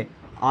काय आहे,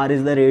 R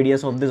is the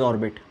radius of this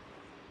orbit.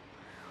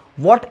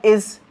 What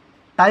is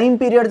time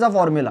पिरियडचा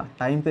formula.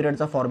 Time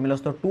पिरियडचा formula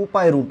असतो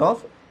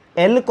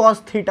 2π√L cos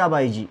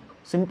θ/g.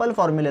 सिंपल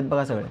फॉर्म्युले आहेत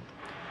बघा सगळे.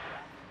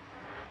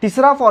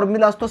 तिसरा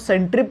फॉर्म्युला असतो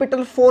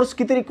सेंट्रिपिटल फोर्स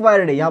किती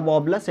रिक्वायर्ड आहे. ह्या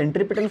बॉबला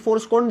सेंट्रिपिटल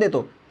फोर्स कोण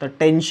देतो, तर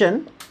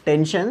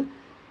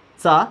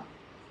टेन्शनचा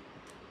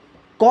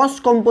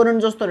कॉस्ट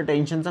कॉम्पोनंट जो असतो ना,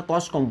 टेन्शनचा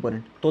कॉस्ट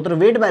कॉम्पोनंट तो तर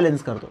वेट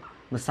बॅलन्स करतो,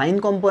 मग साइन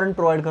कॉम्पोनंट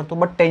प्रोव्हाइड करतो.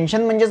 बट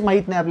टेन्शन म्हणजेच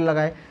माहीत नाही आपल्याला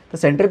काय, तर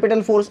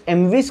सेंट्रिपिटल फोर्स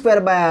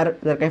mv²/r.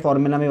 जर काही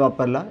फॉर्म्युला मी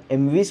वापरला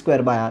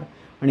mv²/r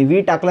आणि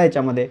v टाकला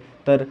याच्यामध्ये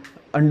तर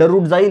अंडर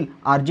रूट जाईल,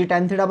 RG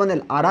tan θ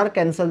बनेल, RR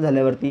कॅन्सल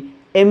झाल्यावरती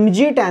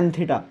mg tan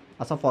θ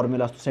असा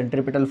फॉर्म्युला असतो.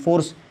 सेंट्रिपिटल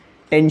फोर्स,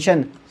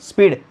 टेन्शन,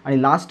 स्पीड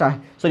आणि लास्ट आहे,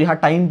 सॉरी हा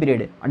टाइम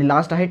पिरियड आहे, आणि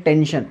लास्ट आहे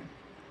टेन्शन.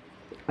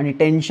 आणि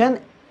tension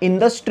in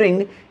the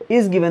string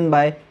is given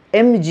by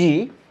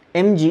mg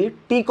M G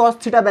T cos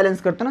theta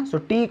balance करतो ना, so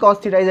T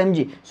cos theta is M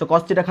G, so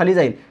cos theta खाली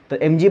जाईल,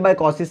 तर M G by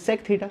cos is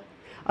sec theta.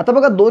 आता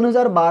बघा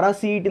 2012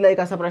 CETला एक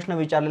असा प्रश्न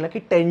विचारलेला की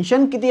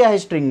टेन्शन किती आहे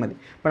स्ट्रिंगमध्ये,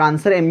 पण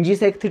answer M G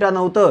sec theta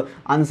नव्हतं,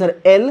 आन्सर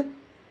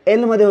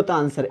एल मध्ये होता,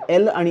 आन्सर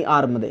एल आणि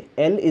आर मध्ये.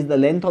 L is the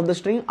length of the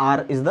string,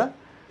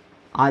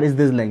 R is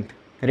this length,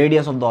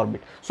 radius of the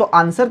orbit. So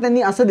answer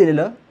त्यांनी असं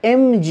दिलेलं,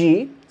 एम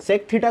जी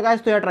सेक थिटा काय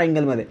असतो या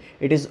ट्रायंगलमध्ये,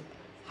 it is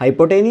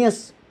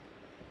hypotenuse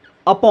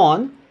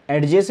upon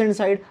ॲडजेसंट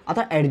side.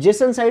 आता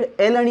ॲडजेसंट साईड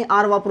एल आणि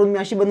आर वापरून मी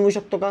अशी बनवू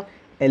शकतो का,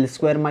 L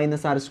square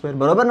minus R square,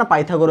 बरोबर ना,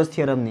 पायथागोरस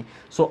थिअरमने.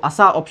 सो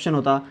असा ऑप्शन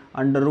होता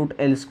under route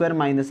L square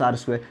minus R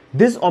square.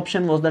 This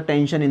option was the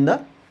tension in the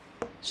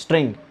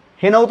string.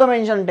 हे नव्हतं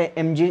mention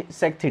M G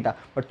sec theta,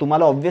 but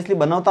तुम्हाला ऑब्व्हियसली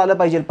बनवता आलं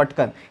पाहिजे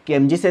पटकन की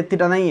एम जी सेक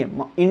थिटा नाही आहे,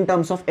 मग इन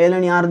टर्म्स ऑफ एल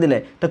आणि आर दिलं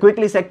आहे, तर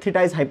quickly sec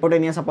theta is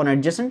hypotenuse upon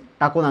ॲडजेसंट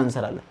टाकून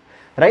आन्सर आलं,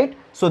 right.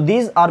 So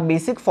these R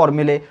basic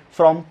फॉर्म्युले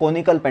from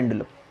conical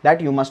pendulum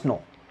that you must know.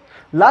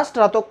 Last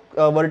राहतो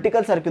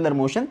वर्टिकल सर्क्युलर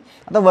मोशन.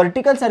 आता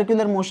वर्टिकल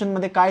सर्क्युलर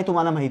मोशनमध्ये काय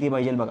तुम्हाला माहिती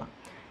पाहिजे बघा,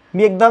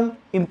 मी एकदम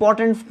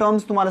इम्पॉर्टंट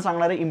टर्म्स तुम्हाला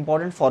सांगणार आहे,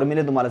 इम्पॉर्टंट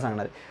फॉर्म्युले तुम्हाला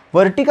सांगणार आहे.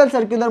 वर्टिकल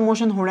सर्क्युलर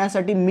मोशन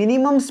होण्यासाठी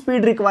मिनिमम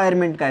स्पीड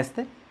रिक्वायरमेंट काय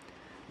असते,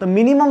 तर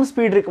minimum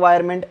speed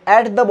requirement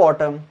at the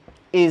bottom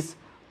is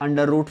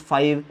under route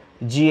 5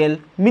 GL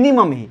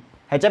minimum. ही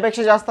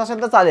ह्याच्यापेक्षा जास्त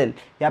असेल तर चालेल,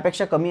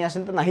 यापेक्षा कमी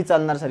असेल तर नाही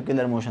चालणार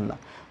सर्क्युलर मोशनला.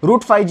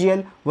 रूट 5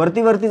 GL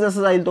वरती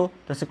जसं जाईल तो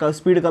तसं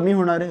स्पीड कमी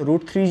होणार आहे,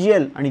 रूट 3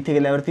 GL आणि इथे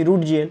गेल्यावरती रूट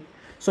GL.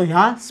 सो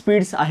ह्या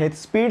स्पीड्स आहेत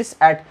स्पीड्स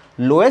ॲट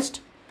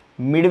लोएस्ट,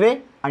 मिडवे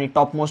आणि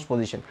टॉपमोस्ट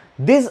पोझिशन.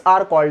 दिस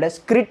R called age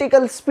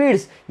critical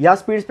speeds. या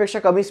स्पीड्सपेक्षा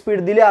कमी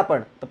स्पीड दिली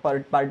आपण तर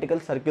पार्टिकल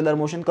सर्क्युलर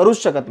मोशन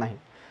करूच शकत नाही.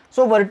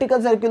 सो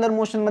वर्टिकल सर्क्युलर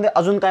मोशनमध्ये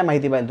अजून काय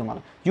माहिती पाहिजे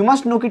तुम्हाला, यू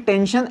मस्ट नो की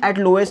tension at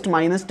lowest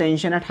minus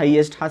tension at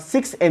highest हा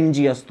 6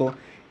 mg असतो.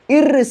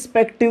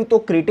 इररिस्पेक्टिव्ह तो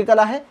क्रिटिकल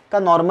आहे का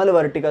नॉर्मल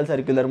वर्टिकल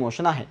सर्क्युलर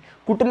मोशन आहे.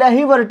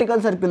 कुठल्याही वर्टिकल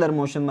सर्क्युलर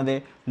मोशनमध्ये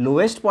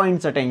लोएस्ट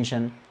पॉईंटचं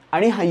टेन्शन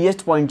आणि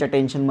हायेस्ट पॉईंटच्या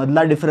टेन्शन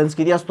मधला डिफरन्स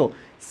किती असतो,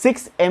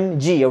 6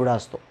 mg एवढा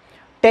असतो.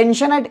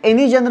 Tension at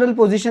any general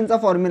पोझिशनचा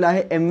formula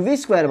आहे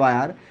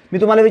mv²/r.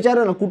 मी तुम्हाला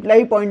विचारलं ना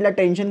कुठल्याही पॉईंटला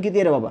टेन्शन किती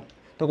आहे रे बाबा,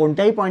 तर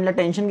कोणत्याही पॉईंटला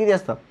टेन्शन किती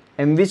असतं,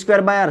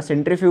 mv²/r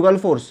centrifugal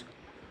force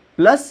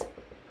plus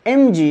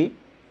mg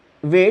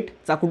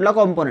वेटचा कुठला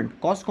कॉम्पोनंट,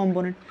 कॉस्ट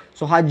कॉम्पोनंट.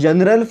 सो हा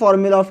जनरल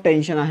फॉर्म्युला ऑफ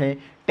टेन्शन आहे.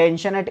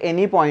 Tension at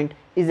any point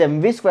is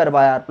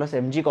mv²/r plus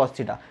mg cos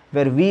theta,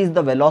 wear v is the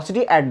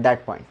velocity at that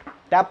point,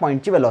 त्या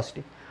पॉईंटची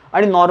velocity.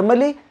 आणि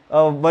normally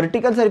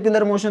vertical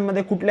circular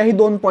मोशनमध्ये कुठल्याही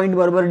दोन point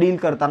बरोबर deal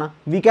करताना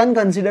we can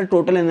consider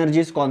total energy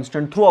is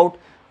constant through out.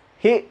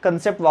 हे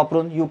concept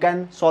वापरून you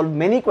can solve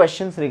many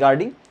questions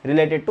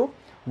related to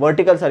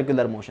vertical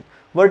circular motion.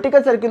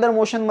 Vertical circular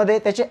मोशनमध्ये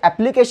त्याचे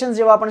ॲप्लिकेशन्स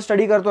जेव्हा आपण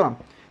स्टडी करतो ना,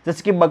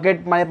 जसं की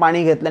बकेटमध्ये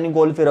पाणी घेतलं आणि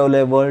गोल फिरवलं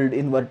आहे वर्ल्ड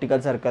इन वर्टिकल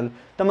सर्कल,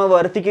 तर मग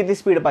वरती किती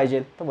स्पीड पाहिजे,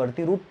 तर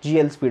वरती रूट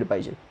GL स्पीड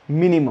पाहिजे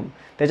मिनिमम.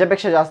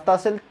 त्याच्यापेक्षा जास्त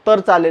असेल तर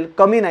चालेल,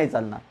 कमी नाही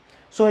चालणार.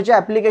 सो ह्याचे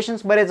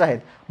ॲप्लिकेशन्स बरेच आहेत.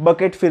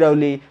 बकेट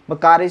फिरवली, मग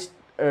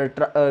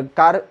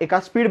कार एका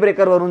स्पीड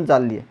ब्रेकरवरून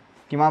चालली आहे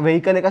किंवा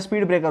व्हेकल एका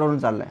स्पीड ब्रेकरवरून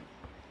चालला आहे,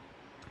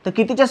 तर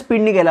कितीच्या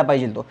स्पीडने गेला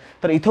पाहिजे तो,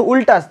 तर इथं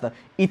उलटं असतं.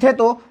 इथे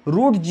तो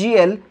रूट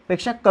GL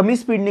पेक्षा कमी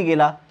स्पीडने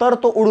गेला तर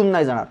तो उडून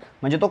नाही जाणार,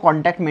 म्हणजे तो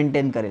कॉन्टॅक्ट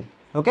मेंटेन करेल.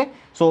 ओके,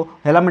 सो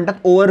ह्याला म्हणतात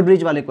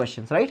ओव्हरब्रिजवाले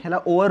क्वेश्चन्स, राईट. ह्याला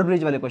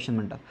ओव्हरब्रिजवाले क्वेश्चन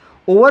म्हणतात.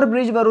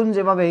 ओव्हरब्रिजवरून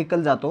जेव्हा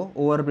व्हेकल जातो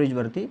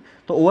ओव्हरब्रिजवरती,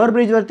 तर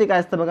ओव्हरब्रिजवरती काय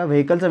असतं बघा,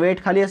 व्हेकलचं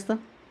वेट खाली असतं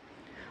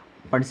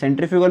पण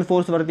सेंट्रीफ्युगल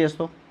फोर्स वरती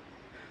असतो.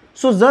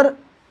 सो जर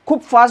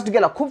खूप फास्ट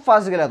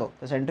गेला तो,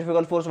 तर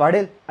सेंट्रीफ्युगल फोर्स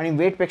वाढेल आणि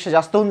वेटपेक्षा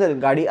जास्त होऊन जाईल,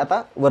 गाडी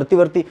आता वरती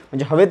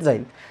म्हणजे हवेत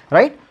जाईल,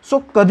 राईट. सो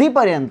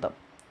कधीपर्यंत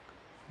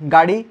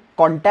गाडी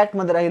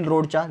कॉन्टॅक्टमध्ये राहील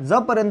रोडच्या,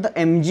 जोपर्यंत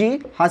mg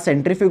हा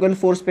सेंट्रीफ्युगल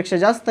फोर्सपेक्षा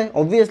जास्त आहे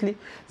ऑब्व्हियसली.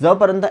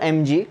 जोपर्यंत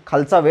mg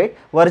खालचा वेट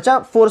वरच्या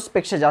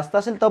फोर्सपेक्षा जास्त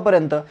असेल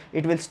तोपर्यंत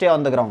it will stay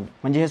on the ground.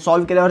 म्हणजे हे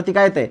सॉल्व्ह केल्यावरती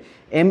काय येतंय,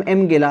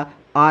 mm गेला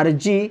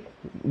rg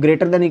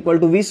greater than equal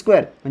to v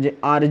square, म्हणजे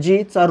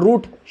rg चा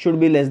route should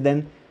be less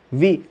than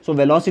v. So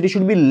velocity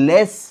should be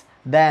less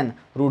than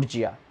route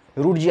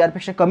GR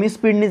पेक्षा कमी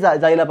स्पीडने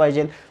जायला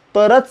पाहिजे,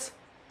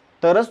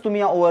 तरच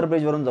तुम्ही या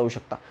ओव्हरब्रिजवरून जाऊ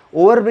शकता.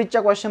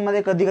 ओव्हरब्रिजच्या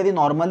क्वेश्चनमध्ये कधी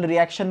नॉर्मल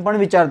रिॲक्शन पण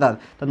विचारतात,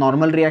 तर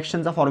नॉर्मल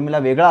रिॲक्शनचा फॉर्म्युला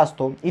वेगळा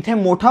असतो. इथे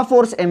मोठा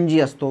फोर्स mg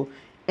असतो,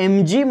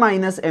 mg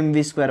मायनस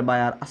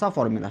mv²/r असा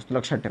फॉर्म्युला असतो,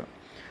 लक्षात ठेवा.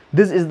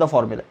 दिस is the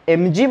formula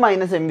mg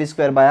minus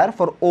mv²/r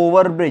for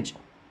overbridge.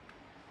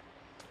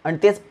 आणि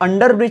तेच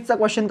अंडरब्रिजचा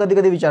क्वेश्चन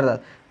कधी विचारतात,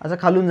 असं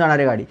खालून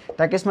जाणारी गाडी,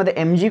 त्या केसमध्ये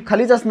mg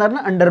खालीच असणार ना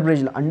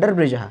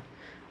अंडरब्रिज हा,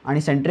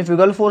 आणि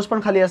सेंट्रीफ्युगल फोर्स पण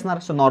खाली असणार.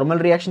 सो नॉर्मल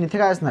रिॲक्शन इथे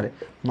काय असणार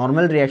आहे,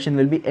 normal reaction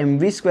will be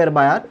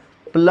mv²/r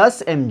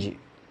plus mg.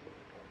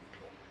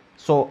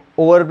 So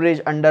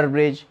overbridge,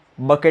 underbridge,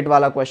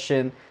 बकेटवाला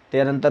question,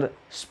 त्यानंतर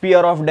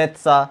स्पियर ऑफ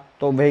डेथचा,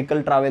 तो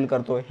व्हेकल ट्रॅव्हल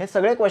करतो, हे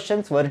सगळे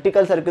क्वेश्चन्स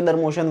वर्टिकल सर्क्युलर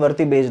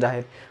मोशनवरती बेस्ड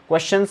आहेत.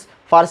 क्वेश्चन्स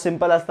फार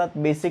सिम्पल असतात,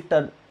 बेसिक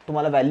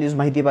तुम्हाला व्हॅल्यूज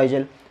माहिती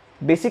पाहिजे.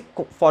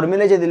 बेसिक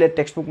फॉर्म्युले जे दिले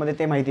टेक्स्टबुकमध्ये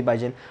ते माहिती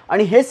पाहिजे.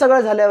 आणि हे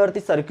सगळं झाल्यावरती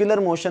सर्क्युलर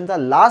मोशनचा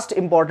लास्ट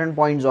इम्पॉर्टंट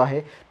पॉईंट जो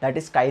आहे दॅट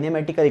इज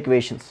कायनेमॅटिकल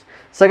इक्वेशन्स.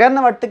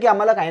 सगळ्यांना वाटतं की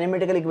आम्हाला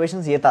कायनेमॅटिकल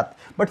इक्वेशन्स येतात,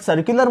 बट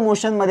सर्क्युलर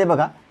मोशनमध्ये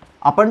बघा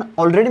आपण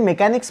ऑलरेडी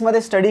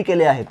मेकॅनिक्समध्ये स्टडी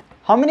केले आहेत.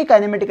 How many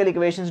कायनेमॅटिकल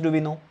equations do we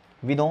know?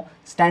 We know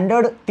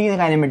standard 3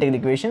 कायनेमॅटिकल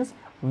equations.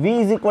 V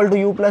is equal to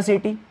you plus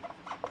AT,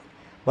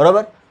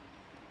 बरोबर.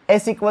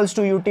 S equals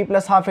to UT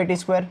plus half AT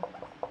square,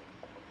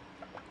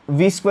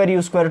 V square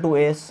U square two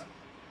AS.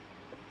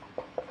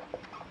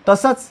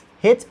 तसंच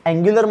हेच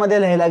अँग्युलरमध्ये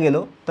लिहायला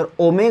गेलो तर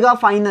omega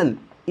final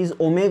is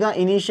omega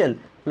initial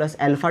plus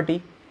alpha T.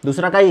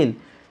 दुसरा काय येईल?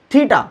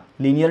 Theta,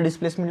 linear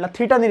डिस्प्लेसमेंटला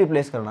थीटाने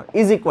replace करणार,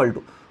 is equal to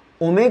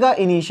omega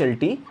initial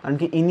T,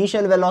 आणखी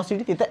इनिशियल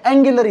वेलॉसिटी तिथे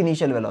angular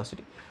initial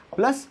velocity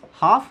plus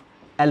half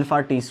alpha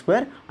T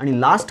square. आणि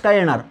लास्ट काय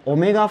येणार?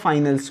 Omega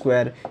final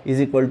square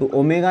is equal to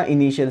omega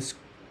initial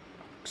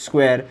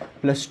square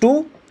plus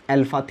 2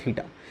 alpha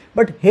theta.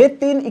 But हे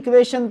 3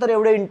 equation तर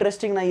एवढे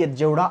interesting नाही आहेत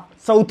जेवढा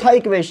चौथा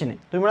इक्वेशन आहे.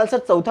 तुम्ही म्हणाल सर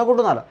चौथा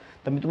कुठून आला?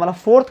 तर मी तुम्हाला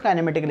 4th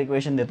कायनेमॅटिकल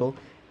इक्वेशन देतो.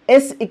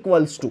 S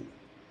इक्वल्स टू,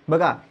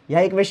 बघा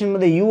ह्या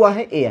इक्वेशनमध्ये U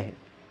आहे, A आहे,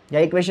 या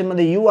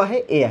इक्वेशनमध्ये U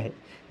आहे, A आहे,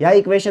 या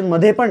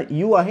इक्वेशनमध्ये पण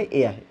U आहे,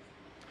 A आहे.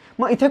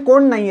 मग इथे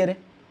कोण नाही आहे रे?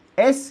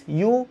 S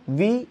U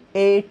V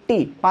A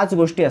T 5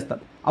 गोष्टी असतात.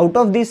 आउट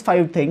ऑफ दीज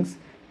 5 थिंग्स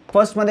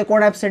फर्स्टमध्ये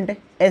कोण ॲबसेंट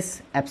आहे? S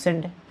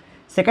ॲबसेंट आहे.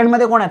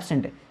 सेकंडमध्ये कोण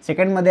ॲबसेंट आहे?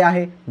 सेकंडमध्ये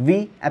आहे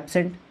V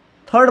ॲबसेंट.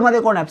 थर्डमध्ये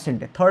कोण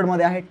ॲबसेंट आहे?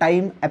 थर्डमध्ये आहे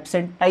टाईम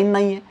ॲबसेंट, टाईम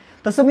नाही आहे.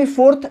 तसं मी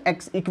 4th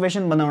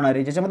इक्वेशन बनवणार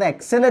आहे ज्याच्यामध्ये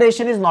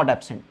acceleration is not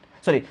absent,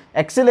 sorry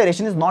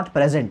acceleration is not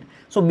present.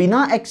 So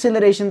बिना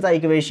ॲक्सेलरेशनचा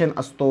इक्वेशन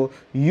असतो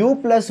U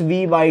plus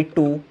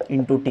V/2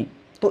 into T.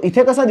 तो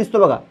इथे कसा दिसतो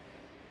बघा,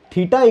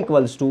 theta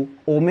equals to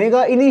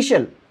omega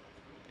initial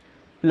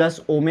plus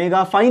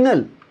omega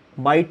final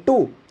bye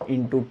 2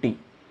 into T.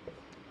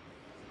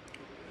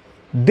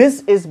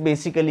 This is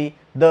basically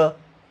the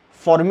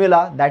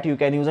formula that you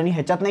can use. आणि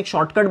ह्याच्यातनं एक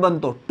शॉर्टकट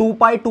बनतो. 2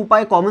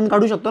 पाय कॉमन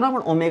काढू शकतो ना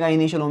आपण ओमेगा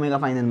इनिशियल ओमेगा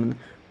फायनल म्हणून.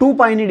 2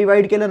 पायने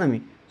डिवाइड केलं ना मी,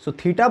 सो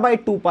थीटा बाय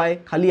 2 पाय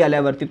खाली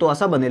आल्यावरती तो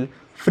असा बनेल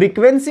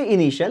frequency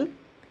initial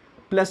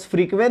plus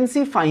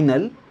frequency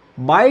final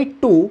bye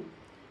 2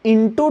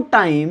 into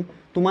time.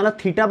 तुम्हाला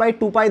थीटा बाय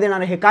 2 पाय देणार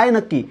आहे. हे काय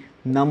नक्की?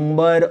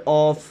 Number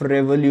of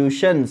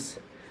रेव्होल्युशन्स.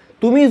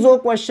 तुम्ही जो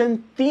क्वेश्चन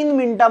 3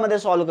 मिनिटामध्ये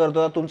सॉल्व्ह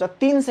करतो तुमचा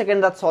 3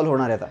 सेकंदात सॉल्व्ह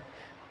होणार आहे.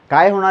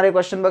 काय होणार आहे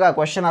क्वेश्चन बघा.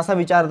 क्वेश्चन असा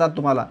विचारतात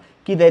तुम्हाला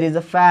की there is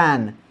a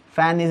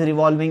fan is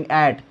revolving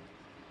at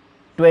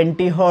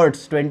 20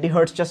 hertz. 20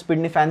 हर्ट्सच्या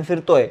स्पीडने फॅन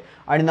फिरतोय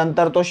आणि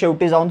नंतर तो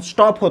शेवटी जाऊन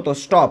स्टॉप होतो.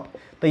 स्टॉप,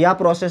 तर या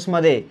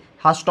प्रोसेसमध्ये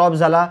हा स्टॉप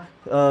झाला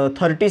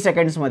 30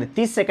 सेकंड्समध्ये,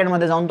 30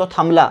 सेकंडमध्ये जाऊन तो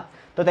थांबला.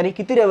 तर त्यांनी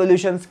किती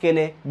रेव्होल्युशन्स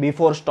केले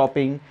बिफोर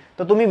स्टॉपिंग?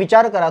 तर तुम्ही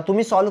विचार करा,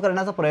 तुम्ही सॉल्व्ह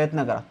करण्याचा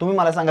प्रयत्न करा. तुम्ही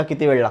मला सांगा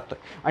किती वेळ लागतोय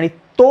आणि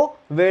तो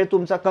वेळ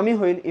तुमचा कमी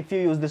होईल if you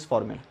use this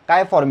formula.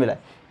 काय फॉर्म्युला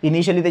आहे?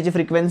 इनिशियली त्याची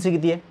फ्रिक्वेन्सी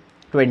किती आहे?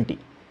 20.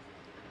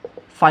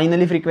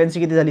 फायनली फ्रिक्वेन्सी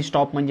किती झाली?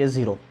 स्टॉप म्हणजे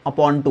 0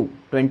 अपॉन 2.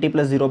 20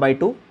 प्लस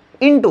 0/2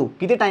 इंटू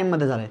किती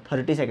टाईममध्ये झालं आहे?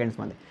 30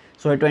 सेकंड्समध्ये.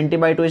 सो हे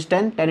 20/2 इज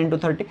 10, 10 इंटू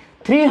 30,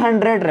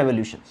 300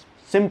 रेव्होल्युशन्स.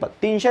 सिम्पल,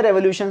 300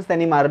 रेव्होल्युशन्स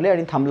त्यांनी मारले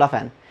आणि थांबला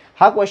फॅन.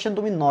 हा क्वेश्चन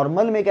तुम्ही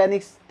नॉर्मल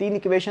मेकॅनिक्स 3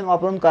 इक्वेशन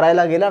वापरून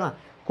करायला गेला ना,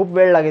 खूप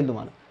वेळ लागेल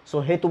तुम्हाला. सो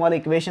हे तुम्हाला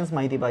इक्वेशन्स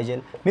माहिती पाहिजे.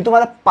 मी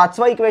तुम्हाला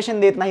 5वा इक्वेशन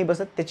देत नाही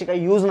बसत, त्याची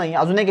काही यूज नाही.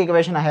 अजून एक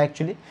इक्वेशन आहे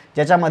ॲक्च्युली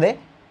ज्याच्यामध्ये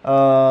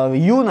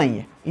U नाही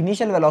आहे,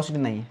 इनिशियल वेलॉसिटी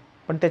नाही आहे,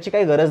 पण त्याची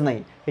काही गरज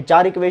नाही. हे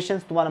 4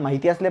 इक्वेशन्स तुम्हाला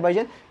माहिती असले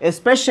पाहिजे,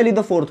 especially the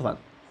 4th one.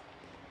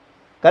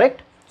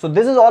 Correct? So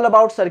this is all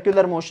about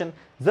circular motion.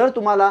 जर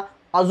तुम्हाला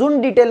अजून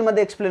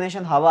डिटेलमध्ये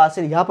एक्सप्लेनेशन हवा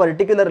असेल ह्या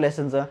पर्टिक्युलर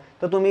लेसनचं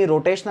तर तुम्ही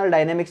रोटेशनल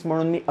डायनॅमिक्स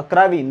म्हणून मी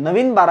 11वी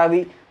नवीन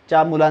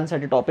 12वीच्या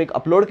मुलांसाठी टॉपिक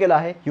अपलोड केला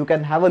आहे. You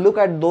can have a look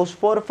at those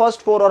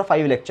first 4 or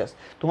 5 lectures.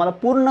 तुम्हाला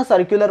पूर्ण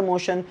सर्क्युलर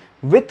मोशन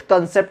विथ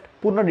कन्सेप्ट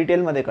पूर्ण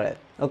डिटेलमध्ये कळेल.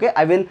 Okay,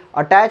 I will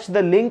attach the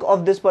link of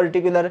this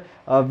particular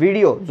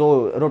video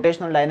जो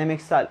रोटेशनल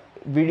डायनॅमिक्सचा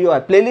व्हिडिओ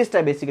आहे, प्लेलिस्ट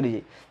आहे बेसिकली जी,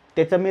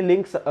 त्याचं मी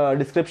लिंक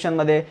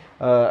डिस्क्रिप्शनमध्ये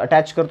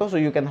अटॅच करतो. So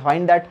you can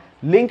find that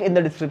link in the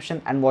description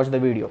and watch the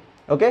video.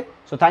 Okay,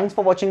 so thanks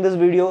for watching this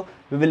video.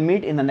 We will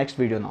meet in the next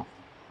video now.